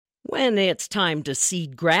When it's time to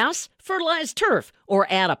seed grass, fertilize turf, or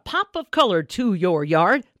add a pop of color to your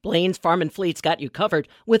yard, Blaine's Farm and Fleet's got you covered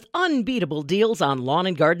with unbeatable deals on lawn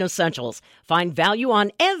and garden essentials. Find value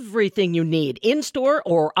on everything you need in-store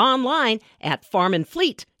or online at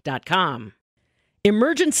farmandfleet.com.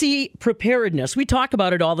 Emergency preparedness. We talk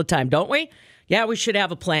about it all the time, don't we? Yeah, we should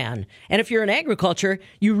have a plan. And if you're in agriculture,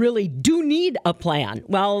 you really do need a plan.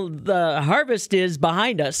 Well, the harvest is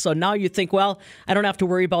behind us, so now you think, well, I don't have to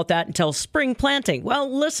worry about that until spring planting. Well,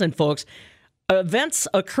 listen, folks. Events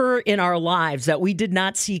occur in our lives that we did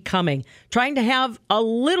not see coming. Trying to have a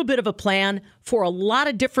little bit of a plan for a lot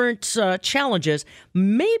of different challenges,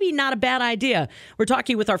 maybe not a bad idea. We're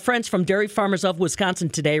talking with our friends from Dairy Farmers of Wisconsin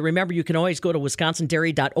today. Remember, you can always go to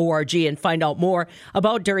wisconsindairy.org and find out more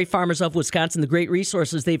about Dairy Farmers of Wisconsin, the great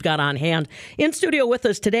resources they've got on hand. In studio with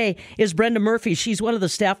us today is Brenda Murphy. She's one of the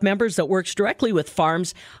staff members that works directly with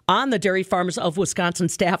farms on the Dairy Farmers of Wisconsin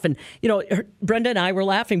staff. And, you know, Brenda and I were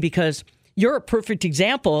laughing because you're a perfect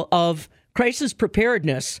example of crisis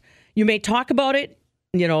preparedness. You may talk about it,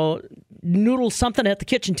 you know, noodle something at the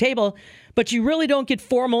kitchen table, but you really don't get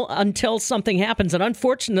formal until something happens. And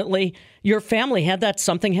unfortunately, your family had that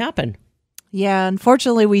something happen. Yeah,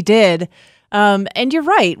 unfortunately we did. And you're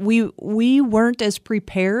right. We weren't as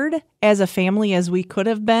prepared as a family as we could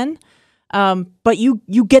have been. But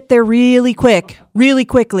you get there really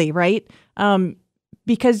quickly, right?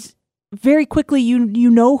 Because very quickly, you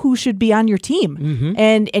know who should be on your team, mm-hmm.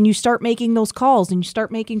 and you start making those calls, and you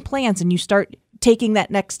start making plans, and you start taking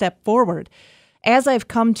that next step forward. As I've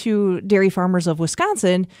come to Dairy Farmers of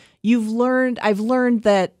Wisconsin, I've learned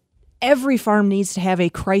that every farm needs to have a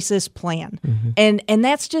crisis plan, mm-hmm. and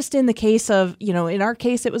that's just in the case of, you know, in our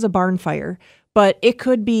case it was a barn fire, but it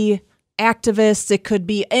could be activists, it could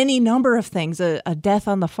be any number of things, a death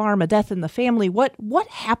on the farm, a death in the family. What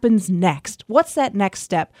happens next? What's that next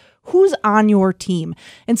step? Who's on your team?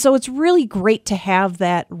 And so it's really great to have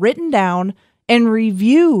that written down and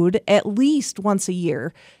reviewed at least once a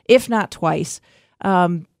year, if not twice.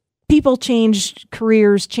 People change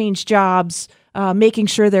careers, change jobs, making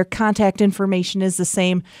sure their contact information is the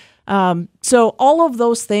same. So all of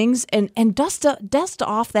those things, and dust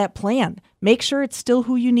off that plan. Make sure it's still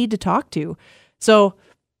who you need to talk to. So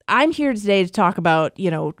I'm here today to talk about, you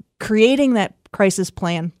know, creating that crisis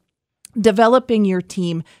plan, developing your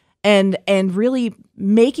team, and really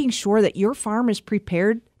making sure that your farm is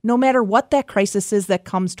prepared no matter what that crisis is that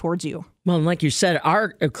comes towards you. Well, and like you said,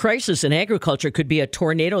 a crisis in agriculture could be a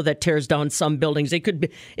tornado that tears down some buildings. It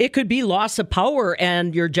could be loss of power,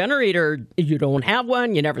 and your generator, you don't have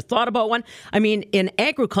one, you never thought about one. I mean, in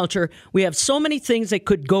agriculture, we have so many things that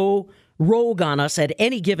could go rogue on us at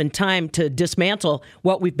any given time to dismantle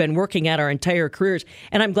what we've been working at our entire careers.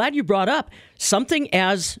 And I'm glad you brought up something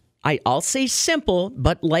as, I'll say simple,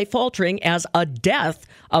 but life-altering as a death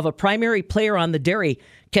of a primary player on the dairy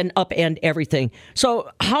can upend everything.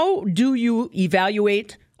 So how do you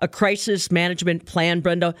evaluate a crisis management plan,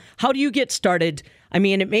 Brenda? How do you get started? I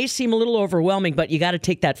mean, it may seem a little overwhelming, but you got to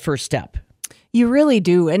take that first step. You really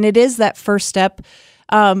do. And it is that first step.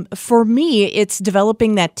 For me, it's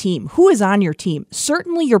developing that team. Who is on your team?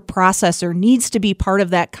 Certainly your processor needs to be part of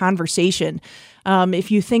that conversation.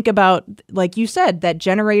 If you think about, like you said, that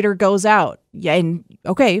generator goes out, and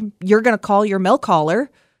okay, you're going to call your milk hauler,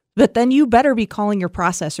 but then you better be calling your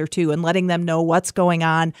processor too and letting them know what's going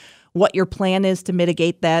on, what your plan is to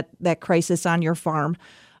mitigate that crisis on your farm.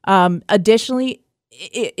 Additionally,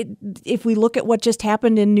 if we look at what just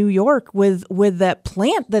happened in New York with that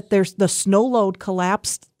plant, that there's the snow load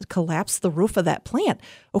collapsed the roof of that plant.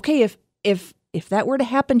 Okay, if that were to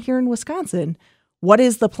happen here in Wisconsin, what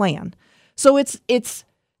is the plan? So it's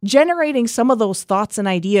generating some of those thoughts and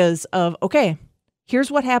ideas of, okay, here's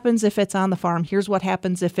what happens if it's on the farm. Here's what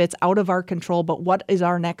happens if it's out of our control, but what is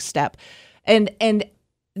our next step? And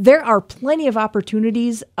there are plenty of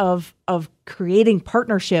opportunities of creating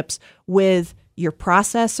partnerships with your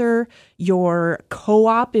processor, your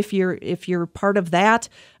co-op, if you're part of that,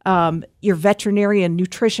 your veterinarian,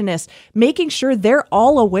 nutritionist, making sure they're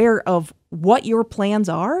all aware of what your plans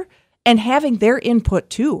are and having their input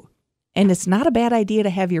too. And it's not a bad idea to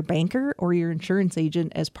have your banker or your insurance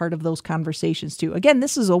agent as part of those conversations too. Again,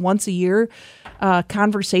 this is a once a year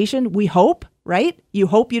conversation. We hope, right? You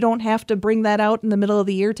hope you don't have to bring that out in the middle of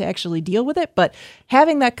the year to actually deal with it. But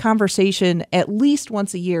having that conversation at least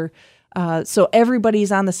once a year, so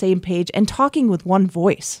everybody's on the same page and talking with one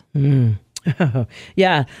voice. Mm.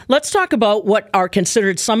 Yeah. Let's talk about what are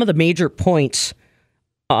considered some of the major points,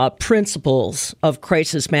 principles of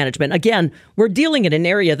crisis management. Again, we're dealing in an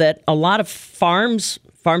area that a lot of farms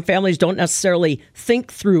Farm families don't necessarily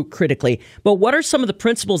think through critically. But what are some of the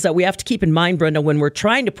principles that we have to keep in mind, Brenda, when we're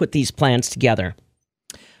trying to put these plans together?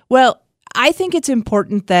 Well, I think it's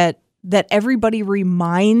important that everybody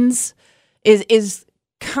is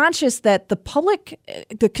conscious that the public,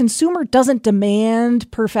 the consumer doesn't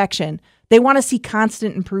demand perfection. They want to see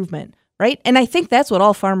constant improvement, right? And I think that's what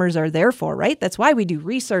all farmers are there for, right? That's why we do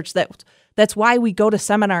research. That's why we go to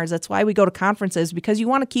seminars. That's why we go to conferences, because you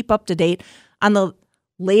want to keep up to date on the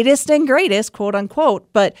latest and greatest, quote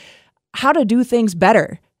unquote, but how to do things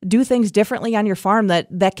better, do things differently on your farm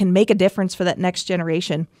that can make a difference for that next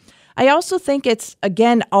generation. I also think it's,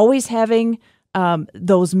 again, always having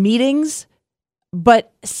those meetings,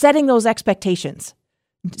 but setting those expectations.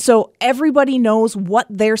 So everybody knows what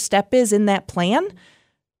their step is in that plan.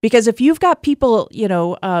 Because if you've got people,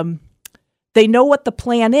 they know what the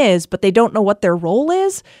plan is, but they don't know what their role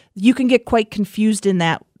is, you can get quite confused in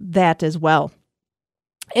that as well.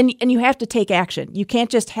 And you have to take action. You can't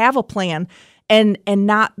just have a plan and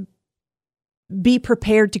not be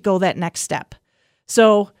prepared to go that next step.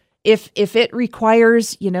 So if it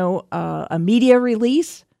requires, a media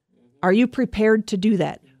release, are you prepared to do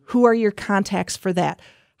that? Who are your contacts for that?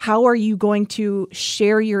 How are you going to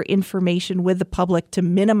share your information with the public to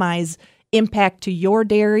minimize impact to your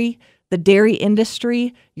dairy, the dairy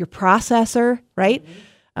industry, your processor, right?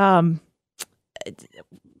 I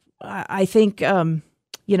think, how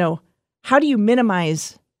do you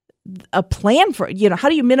minimize a plan for, how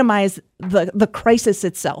do you minimize the crisis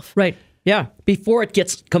itself? Right. Yeah. Before it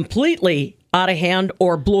gets completely out of hand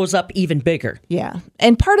or blows up even bigger. Yeah.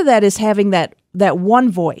 And part of that is having that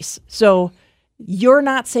one voice. So you're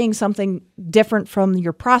not saying something different from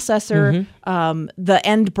your processor, the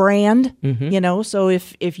end brand, so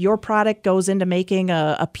if your product goes into making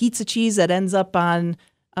a pizza cheese that ends up on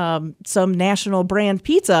some national brand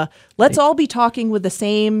pizza, let's all be talking with the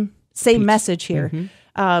same message here.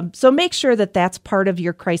 So make sure that that's part of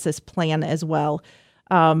your crisis plan as well.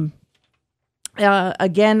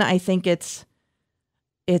 Again, I think it's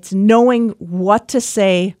knowing what to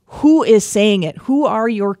say, who is saying it, who are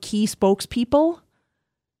your key spokespeople.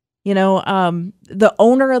 The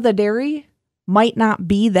owner of the dairy might not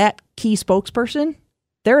be that key spokesperson.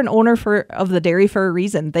 They're an owner of the dairy for a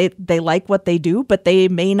reason. They like what they do, but they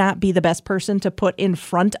may not be the best person to put in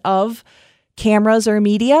front of cameras or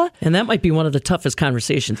media. And that might be one of the toughest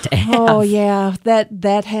conversations to have. Oh yeah,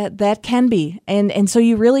 that can be. And so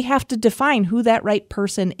you really have to define who that right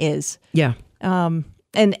person is. Yeah. And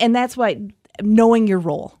that's why knowing your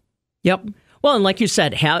role. Yep. Well, and like you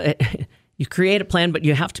said, you create a plan, but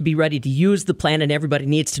you have to be ready to use the plan, and everybody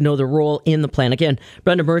needs to know their role in the plan. Again,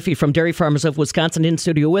 Brenda Murphy from Dairy Farmers of Wisconsin in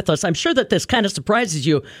studio with us. I'm sure that this kind of surprises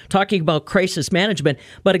you, talking about crisis management.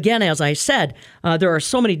 But again, as I said, there are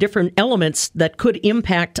so many different elements that could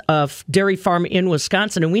impact a dairy farm in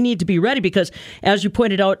Wisconsin, and we need to be ready because, as you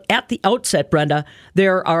pointed out at the outset, Brenda,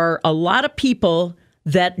 there are a lot of people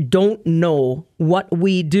that don't know what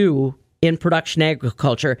we do in production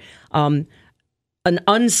agriculture. An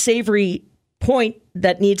unsavory point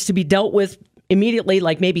that needs to be dealt with immediately,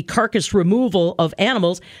 like maybe carcass removal of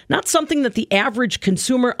animals, not something that the average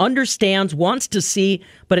consumer understands, wants to see,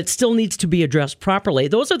 but it still needs to be addressed properly.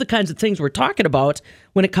 Those are the kinds of things we're talking about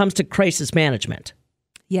when it comes to crisis management.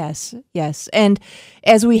 Yes. And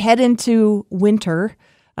as we head into winter,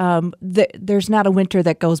 there's not a winter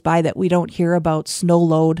that goes by that we don't hear about snow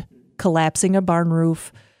load, collapsing a barn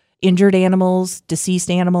roof, injured animals,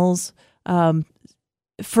 deceased animals.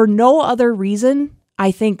 For no other reason,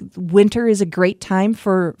 I think winter is a great time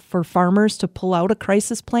for farmers to pull out a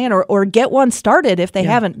crisis plan or get one started if they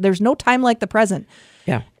haven't. There's no time like the present.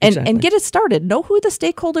 Yeah, exactly. And get it started. Know who the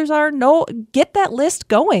stakeholders are. Get that list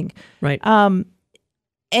going. Right.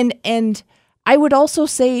 And I would also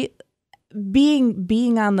say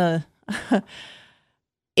being on the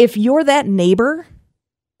if you're that neighbor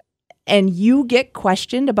and you get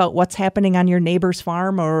questioned about what's happening on your neighbor's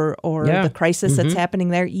farm or the crisis that's happening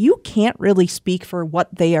there, you can't really speak for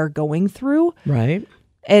what they are going through. Right.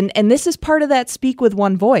 And this is part of that speak with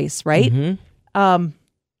one voice, right?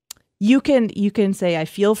 You can say, I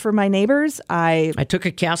feel for my neighbors. I took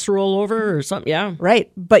a casserole over or something. Yeah.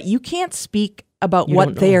 Right. But you can't speak about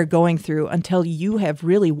what they are going through until you have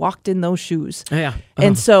really walked in those shoes. Yeah.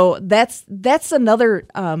 And so that's another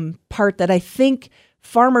part that I think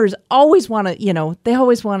farmers always want to, they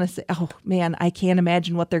always want to say, oh man, I can't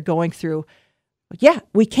imagine what they're going through. yeah,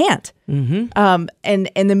 we can't. And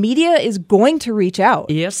the media is going to reach out.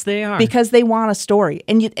 Yes, they are. Because they want a story.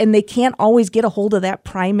 And they can't always get a hold of that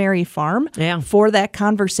primary farm for that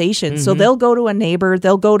conversation. So they'll go to a neighbor.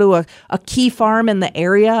 They'll go to a key farm in the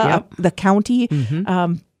area, the county.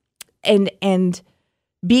 And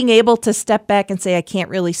being able to step back and say, I can't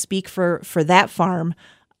really speak for that farm,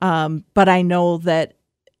 but I know that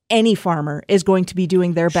any farmer is going to be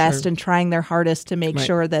doing their best and trying their hardest to make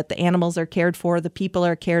sure that the animals are cared for, the people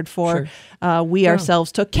are cared for. We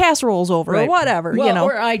ourselves took casseroles over or whatever. Well,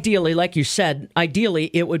 or ideally, like you said,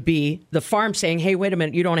 ideally it would be the farm saying, hey, wait a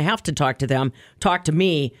minute, you don't have to talk to them. Talk to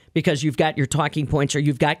me because you've got your talking points or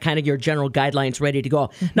you've got kind of your general guidelines ready to go.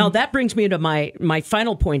 Now, that brings me to my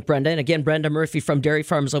final point, Brenda. And again, Brenda Murphy from Dairy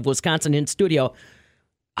Farmers of Wisconsin in studio.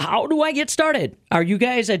 How do I get started? Are you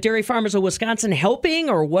guys at Dairy Farmers of Wisconsin helping,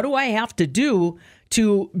 or what do I have to do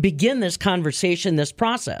to begin this conversation, this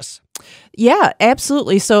process? Yeah,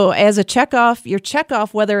 absolutely. So as a checkoff, your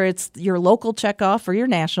checkoff, whether it's your local checkoff or your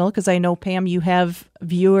national, because I know, Pam, you have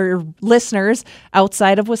listeners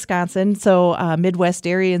outside of Wisconsin, so Midwest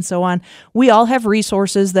Dairy and so on, we all have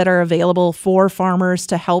resources that are available for farmers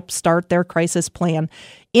to help start their crisis plan.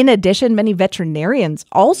 In addition, many veterinarians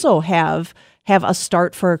also have a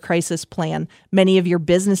start for a crisis plan. Many of your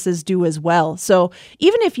businesses do as well. So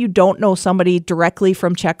even if you don't know somebody directly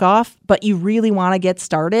from checkoff, but you really want to get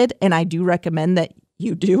started, and I do recommend that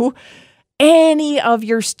you do, any of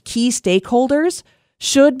your key stakeholders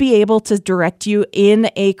should be able to direct you in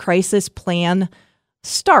a crisis plan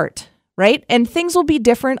start, right? And things will be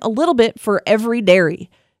different a little bit for every dairy.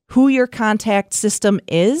 Who your contact system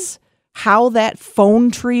is, how that phone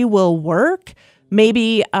tree will work,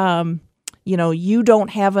 maybe you don't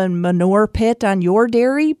have a manure pit on your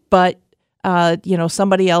dairy, but,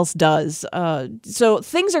 somebody else does. So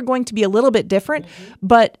things are going to be a little bit different,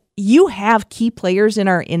 but you have key players in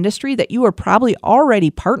our industry that you are probably already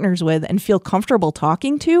partners with and feel comfortable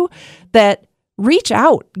talking to, that reach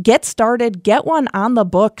out, get started, get one on the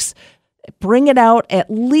books, bring it out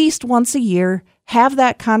at least once a year, have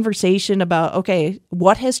that conversation about, okay,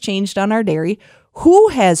 what has changed on our dairy? Who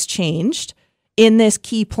has changed in this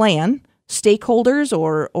key plan? Stakeholders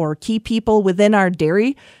or key people within our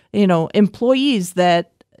dairy, employees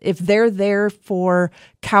that if they're there for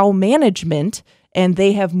cow management and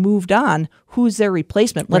they have moved on, who's their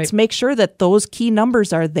replacement? Let's make sure that those key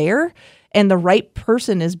numbers are there and the right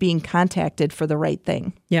person is being contacted for the right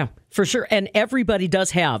thing. Yeah, for sure. And everybody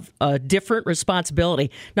does have a different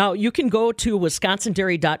responsibility. Now, you can go to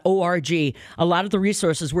wisconsindairy.org. A lot of the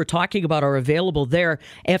resources we're talking about are available there.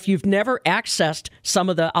 If you've never accessed some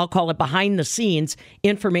of the, I'll call it behind the scenes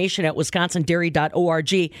information at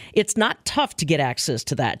wisconsindairy.org, it's not tough to get access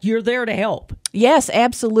to that. You're there to help. Yes,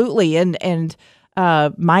 absolutely. And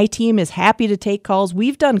my team is happy to take calls.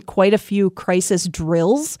 We've done quite a few crisis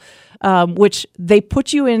drills, which they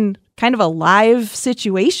put you in kind of a live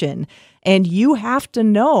situation, and you have to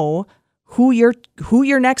know who your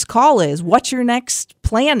next call is, what your next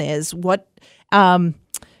plan is, and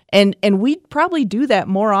we probably do that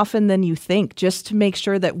more often than you think, just to make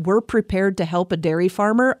sure that we're prepared to help a dairy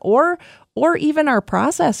farmer or even our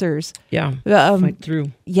processors. Yeah, fight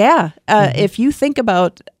through. Yeah, if you think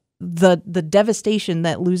about the devastation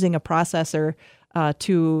that losing a processor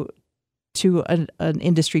to an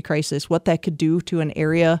industry crisis, what that could do to an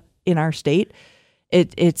area in our state,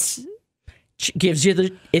 it gives you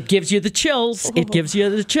the chills. It gives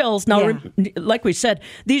you the chills. Now, like we said,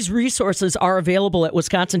 these resources are available at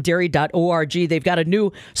wisconsindairy.org. They've got a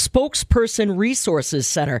new spokesperson resources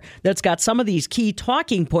center that's got some of these key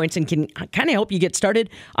talking points and can kind of help you get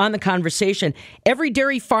started on the conversation. Every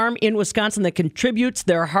dairy farm in Wisconsin that contributes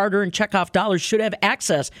their hard-earned checkoff dollars should have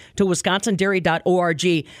access to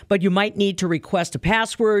wisconsindairy.org, but you might need to request a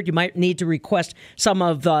password. You might need to request some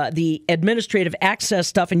of the administrative access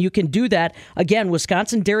stuff, and you can do that. Again,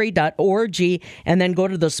 wisconsindairy.org, and then go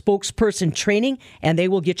to the spokesperson training, and they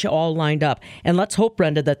will get you all lined up. And let's hope,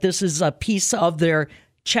 Brenda, that this is a piece of their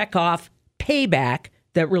checkoff payback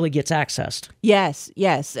that really gets accessed. Yes,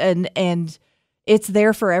 and it's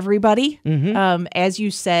there for everybody. As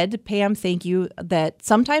you said, Pam, thank you, that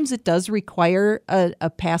sometimes it does require a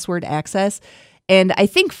password access. And I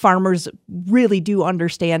think farmers really do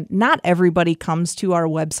understand not everybody comes to our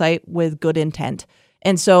website with good intent.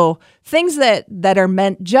 And so things that are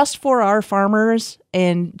meant just for our farmers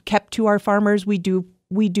and kept to our farmers, we do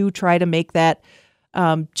try to make that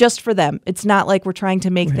just for them. It's not like we're trying to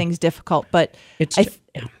make things difficult, but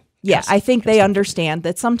I think they understand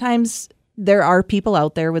that sometimes there are people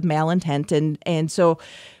out there with malintent, and so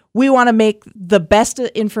we want to make the best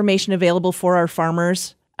information available for our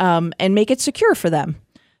farmers. and make it secure for them.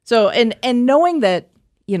 So, and knowing that,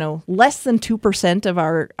 less than 2% of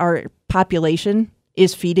our population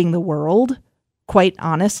is feeding the world, quite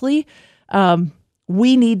honestly,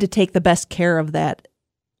 we need to take the best care of that.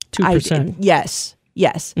 2%. Yes.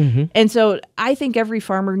 Mm-hmm. And so I think every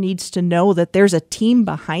farmer needs to know that there's a team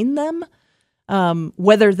behind them,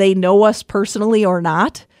 whether they know us personally or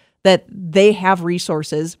not, that they have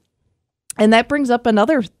resources. And that brings up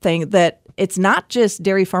another thing, that it's not just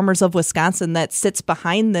Dairy Farmers of Wisconsin that sits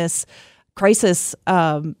behind this crisis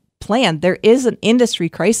plan. There is an industry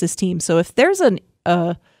crisis team. So if there's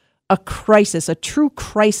a crisis, a true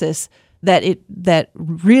crisis that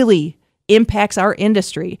really impacts our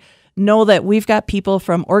industry, know that we've got people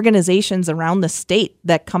from organizations around the state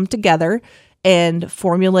that come together and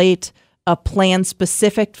formulate a plan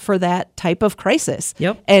specific for that type of crisis.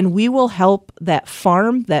 Yep. And we will help that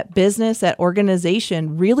farm, that business, that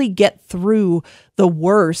organization really get through the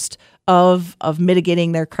worst of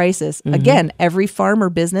mitigating their crisis. Mm-hmm. Again, every farm or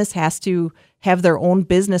business has to have their own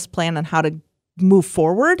business plan on how to move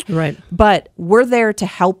forward. Right. But we're there to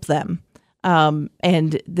help them.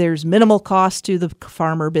 And there's minimal cost to the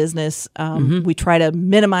farmer business. We try to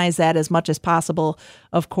minimize that as much as possible,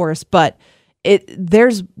 of course, but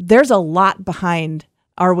there's a lot behind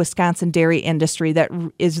our Wisconsin dairy industry that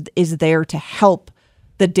is there to help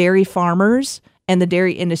the dairy farmers and the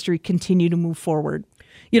dairy industry continue to move forward.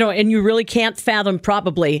 And you really can't fathom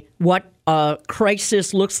probably what a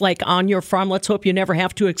crisis looks like on your farm. Let's hope you never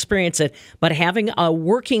have to experience it. But having a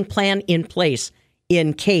working plan in place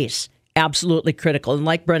in case, absolutely critical. And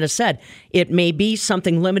like Brenda said, it may be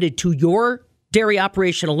something limited to your dairy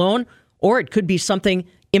operation alone, or it could be something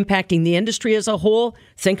impacting the industry as a whole.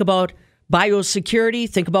 Think about biosecurity.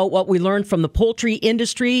 Think about what we learned from the poultry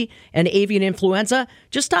industry and avian influenza.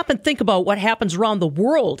 Just stop and think about what happens around the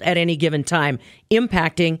world at any given time,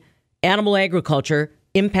 impacting animal agriculture,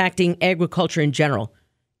 impacting agriculture in general.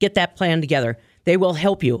 Get that plan together. They will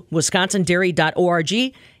help you.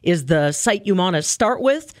 WisconsinDairy.org is the site you want to start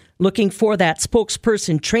with, looking for that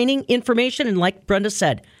spokesperson training information. And like Brenda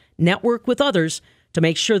said, network with others to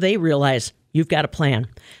make sure they realize you've got a plan.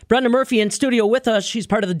 Brenda Murphy in studio with us. She's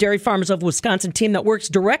part of the Dairy Farmers of Wisconsin team that works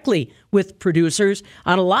directly with producers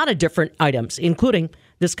on a lot of different items, including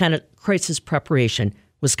this kind of crisis preparation.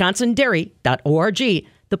 WisconsinDairy.org,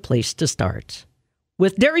 the place to start.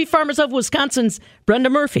 With Dairy Farmers of Wisconsin's Brenda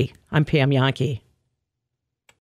Murphy, I'm Pam Jahnke.